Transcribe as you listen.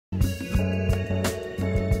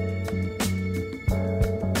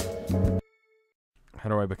How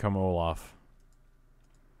do I become Olaf?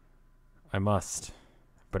 I must,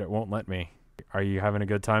 but it won't let me. Are you having a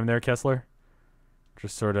good time there, Kessler?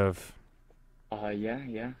 Just sort of...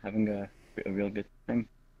 Yeah, having a real good time.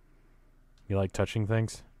 You like touching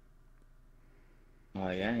things?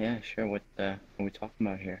 Yeah, sure. What are we talking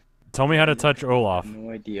about here? Tell me how to touch Olaf. No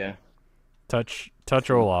idea. Touch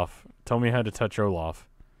Olaf. Tell me how to touch Olaf.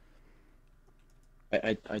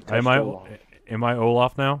 I touched Olaf. Am I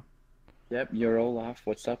Olaf now? Yep, you're Olaf.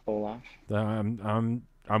 What's up, Olaf? I'm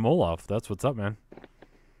Olaf. That's what's up, man.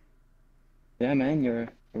 Yeah, man, you're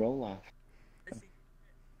Olaf.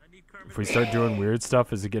 If we start doing weird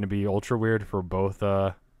stuff, is it going to be ultra weird for both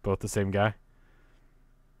the same guy?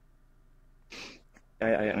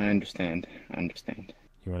 I understand. I understand.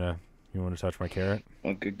 You wanna touch my carrot?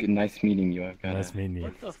 Well, good. Nice meeting you. I've got. Nice meeting you.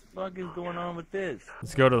 What the fuck is going on with this?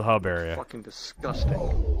 Let's go to the hub area. Fucking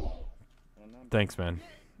disgusting. Thanks, man.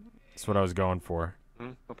 That's what I was going for.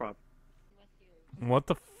 No problem. What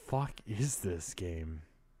the fuck is this game?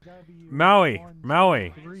 Maui,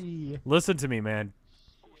 listen to me, man.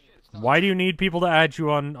 Why do you need people to add you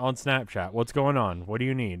on Snapchat? What's going on? What do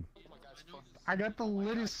you need? I got the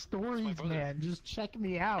latest stories, man. Just check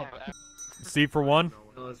me out. C for one?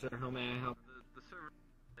 Hello, sir. How may I help?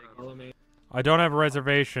 Follow me. I don't have a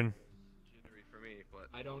reservation.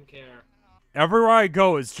 I don't care. Everywhere I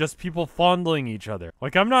go, it's just people fondling each other.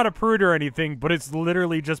 Like, I'm not a prude or anything, but it's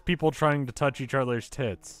literally just people trying to touch each other's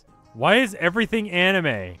tits. Why is everything anime?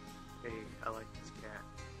 Hey, I like this cat.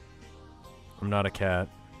 I'm not a cat.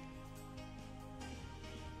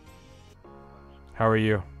 How are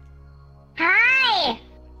you? Hi!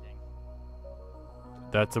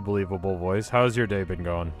 That's a believable voice. How's your day been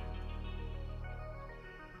going?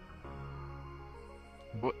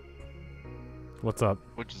 What? What's up?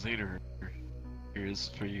 Which Zeta here is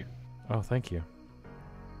for you? Oh, thank you.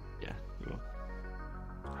 Yeah, you will.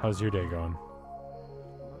 How's your day going?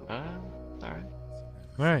 Alright.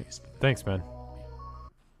 Alright. Thanks, man.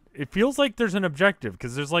 It feels like there's an objective,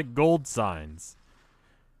 because there's like gold signs.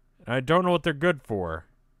 And I don't know what they're good for.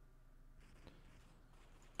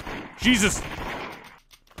 Jesus!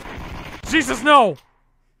 Jesus, no!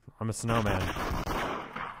 I'm a snowman.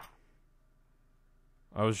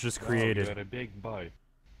 I was just created. You're a big boy.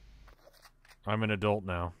 I'm an adult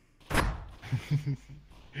now.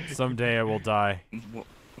 Someday I will die.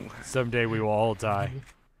 Someday we will all die.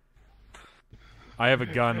 I have a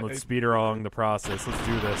gun. Let's speed along the process. Let's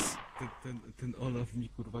do this. Ten Olaf mi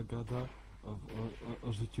kurwa gada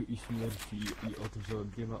o życiu i śmierci i o tym, że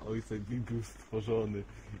on nie ma ojca i był stworzony.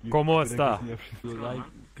 ¿Cómo está?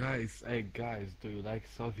 Guys, do you like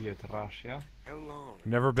Soviet Russia? Hello.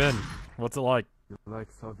 Never been. What's it like? You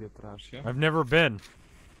like Soviet Russia? I've never been.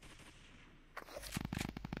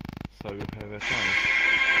 So you have a chance.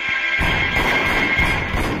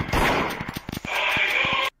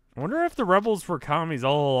 I wonder if the rebels were commies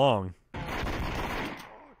all along.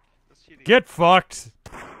 Get fucked!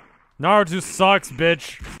 Naruto sucks,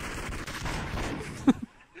 bitch!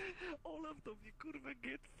 All of them, you kurwa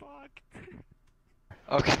get fucked.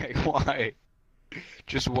 Okay, why?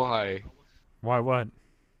 Just why? Why what?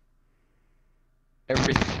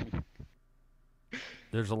 Everything.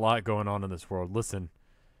 There's a lot going on in this world. Listen.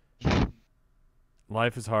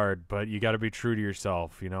 Life is hard, but you gotta be true to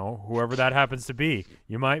yourself, you know? Whoever that happens to be.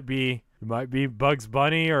 You might be Bugs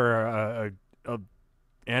Bunny or a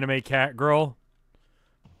anime cat girl.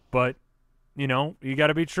 But, you know, you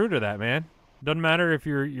gotta be true to that, man. Doesn't matter if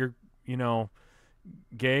you're you know,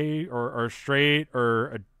 gay or straight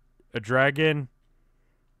or a dragon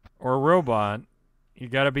or a robot. You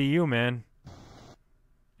gotta be you, man.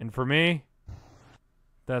 And for me,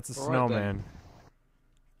 that's a snowman.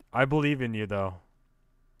 I believe in you, though.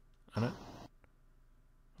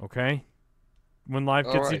 Okay? When life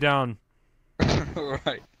gets you down,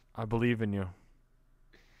 Alright. I believe in you.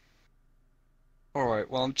 Alright,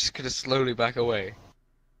 well I'm just gonna slowly back away.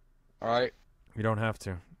 Alright? You don't have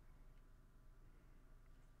to.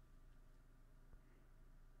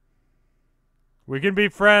 We can be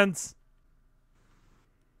friends!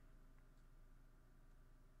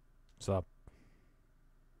 What's up?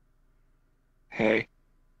 Hey.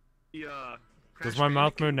 Yeah. Does my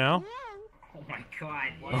mouth move now? Oh my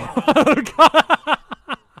god. Oh, God.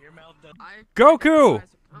 Your mouth does. Goku!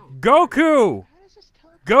 Goku!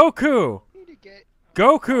 Goku!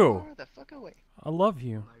 Goku! I love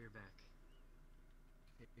you.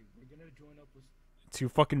 Too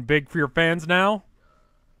fucking big for your fans now?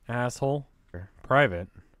 Asshole. Private.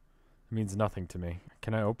 It means nothing to me.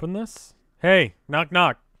 Can I open this? Hey! Knock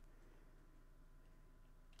knock!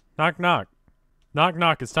 Knock knock! Knock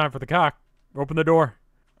knock, it's time for the cock. Open the door.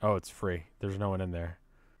 Oh, it's free. There's no one in there.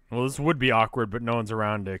 Well, this would be awkward, but no one's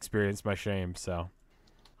around to experience my shame, so.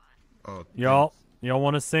 Oh, Y'all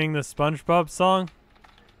want to sing the SpongeBob song?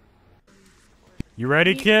 You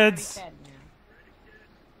ready, kids?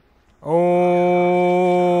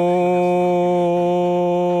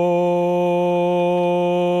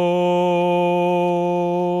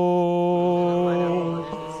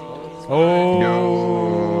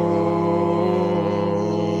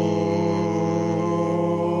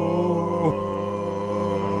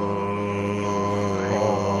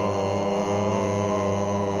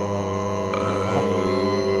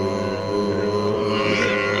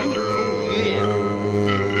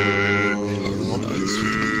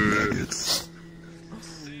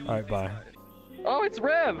 Alright, bye. Oh, it's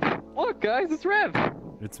Rev! Look, guys, it's Rev!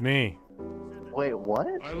 It's me. Wait, what?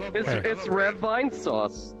 It's Rev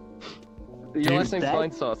Vinesauce. Your last name's that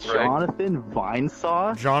Vinesauce, right? Jonathan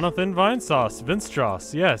Vinesauce? Jonathan Vinesauce.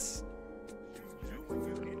 Vinesauce, yes.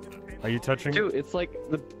 Are you touching? Dude, it's like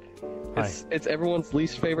the... It's everyone's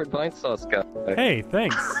least favorite Vinesauce guy. Hey,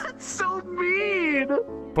 thanks. That's so mean!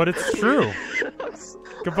 But it's true.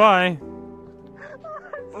 Goodbye.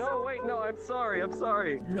 No, wait, no, I'm sorry.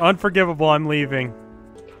 Unforgivable, I'm leaving.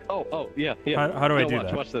 Oh, yeah. How do I do watch,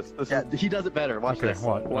 that? Watch this. Yeah, he does it better. Watch Okay, this.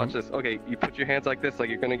 what? Watch this. Okay, you put your hands like this, like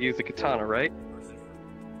you're gonna use a katana, right?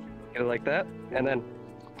 Get it like that, and then,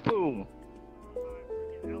 boom!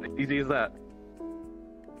 Easy as that.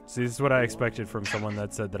 See, this is what I expected from someone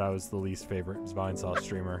that said that I was the least favorite Vinesauce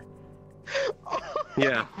streamer.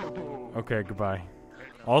 Yeah. Okay, goodbye.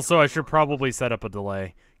 Also, I should probably set up a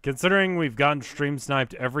delay. Considering we've gotten stream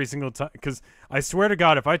sniped every single time, because I swear to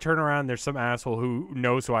God, if I turn around and there's some asshole who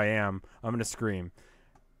knows who I am, I'm gonna scream.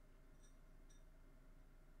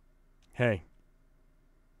 Hey.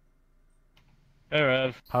 Hey,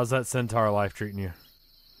 Rev. How's that centaur life treating you?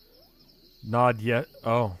 Nod yet.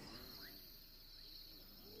 Oh.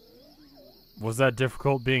 Was that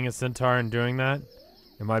difficult being a centaur and doing that?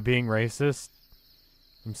 Am I being racist?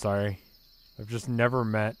 I'm sorry. I've just never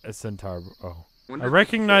met a centaur. Oh. I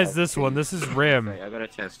recognize this one. This is Rim. I got a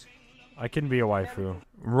test. I can be a waifu.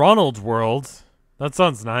 Ronald's World. That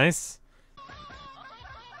sounds nice.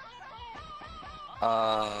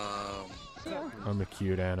 I'm a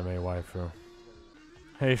cute anime waifu.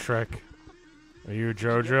 Hey, Shrek. Are you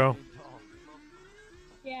JoJo?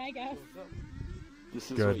 Yeah, I guess.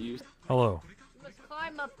 This is Good. what you... Hello. You must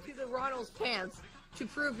climb up to the Ronald's pants to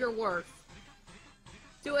prove your worth.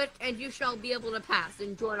 Do it, and you shall be able to pass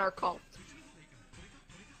and join our cult.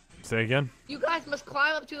 Say again? You guys must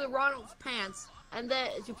climb up to the Ronald's pants, and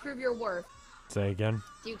then to prove your worth. Say again?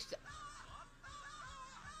 You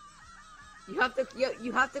have to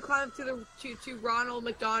climb up to Ronald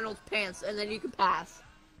McDonald's pants, and then you can pass.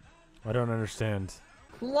 I don't understand.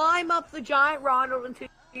 Climb up the giant Ronald until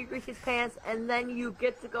you reach his pants, and then you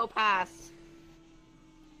get to go past.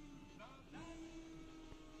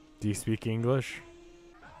 Do you speak English?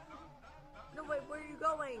 No, wait, where are you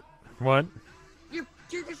going? What?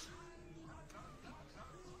 You're just...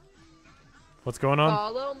 What's going on?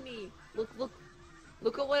 Follow me.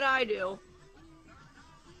 Look at what I do.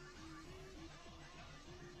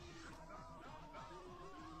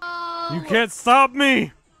 You can't stop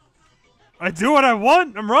me! I do what I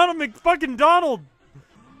want! I'm Ronald McFucking-Donald!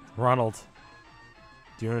 Ronald,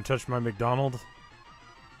 do you want to touch my McDonald?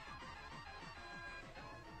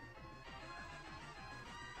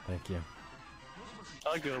 Thank you.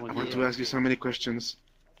 I want to ask you so many questions.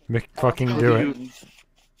 Do it.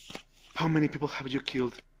 How many people have you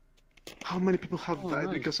killed? How many people have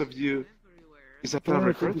died because of you? Is that a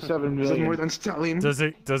record? Is that more than Stalin? Does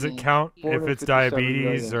it count if it's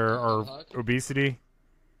diabetes or obesity?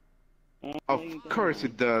 Of course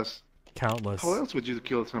it does. Countless. How else would you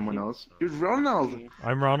kill someone else? You're Ronald!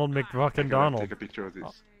 I'm Ronald McFucking-Donald. Take a picture of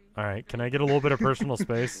this. Alright, can I get a little bit of personal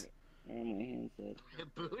space? No,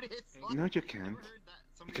 you can't.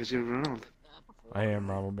 Because you're Ronald. I am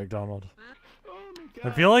Ronald McDonald.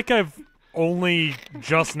 I feel like I've only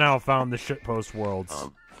just now found the shitpost worlds.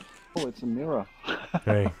 Oh, it's a mirror.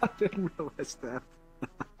 Hey. I didn't realize that.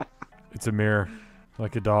 It's a mirror.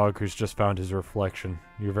 Like a dog who's just found his reflection.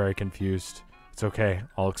 You're very confused. It's okay.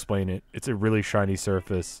 I'll explain it. It's a really shiny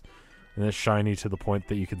surface. And it's shiny to the point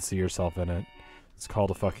that you can see yourself in it. It's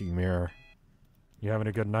called a fucking mirror. You having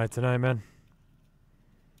a good night tonight, man?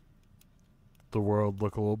 The world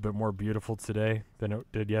look a little bit more beautiful today than it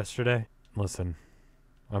did yesterday? Listen,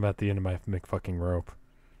 I'm at the end of my McFucking rope.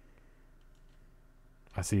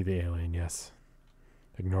 I see the alien, yes.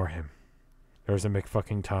 Ignore him. There was a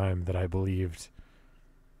McFucking time that I believed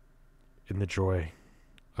in the joy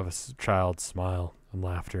of a child's smile and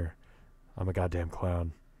laughter. I'm a goddamn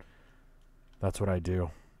clown. That's what I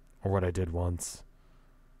do. Or what I did once.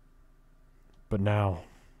 But now,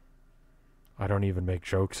 I don't even make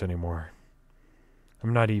jokes anymore.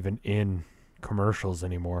 I'm not even in commercials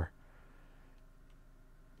anymore.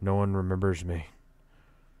 No one remembers me.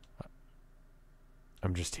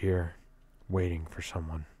 I'm just here, waiting for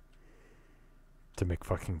someone to make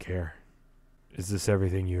fucking care. Is this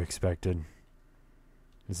everything you expected?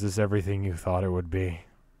 Is this everything you thought it would be?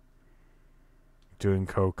 Doing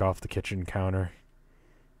coke off the kitchen counter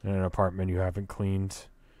in an apartment you haven't cleaned,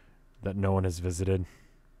 that no one has visited?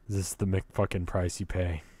 Is this the fucking price you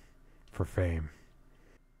pay for fame?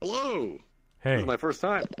 Hello! Hey. This is my first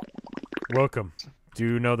time. Welcome. Do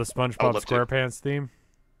you know the SpongeBob SquarePants theme?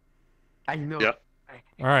 I know. Yeah.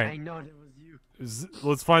 All right. I know that was you.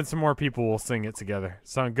 Let's find some more people. We'll sing it together.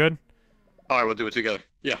 Sound good? All right, we'll do it together.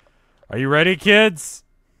 Yeah. Are you ready, kids?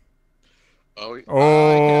 Oh.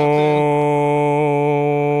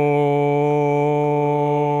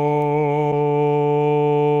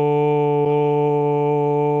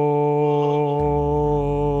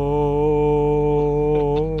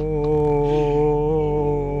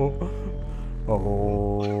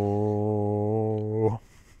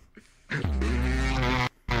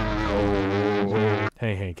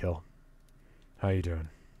 Hey, Hankill. How you doing?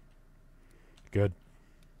 Good?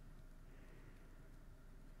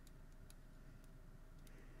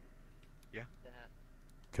 Yeah.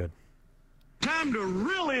 Good. Time to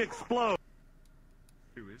really explode.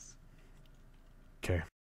 Who is?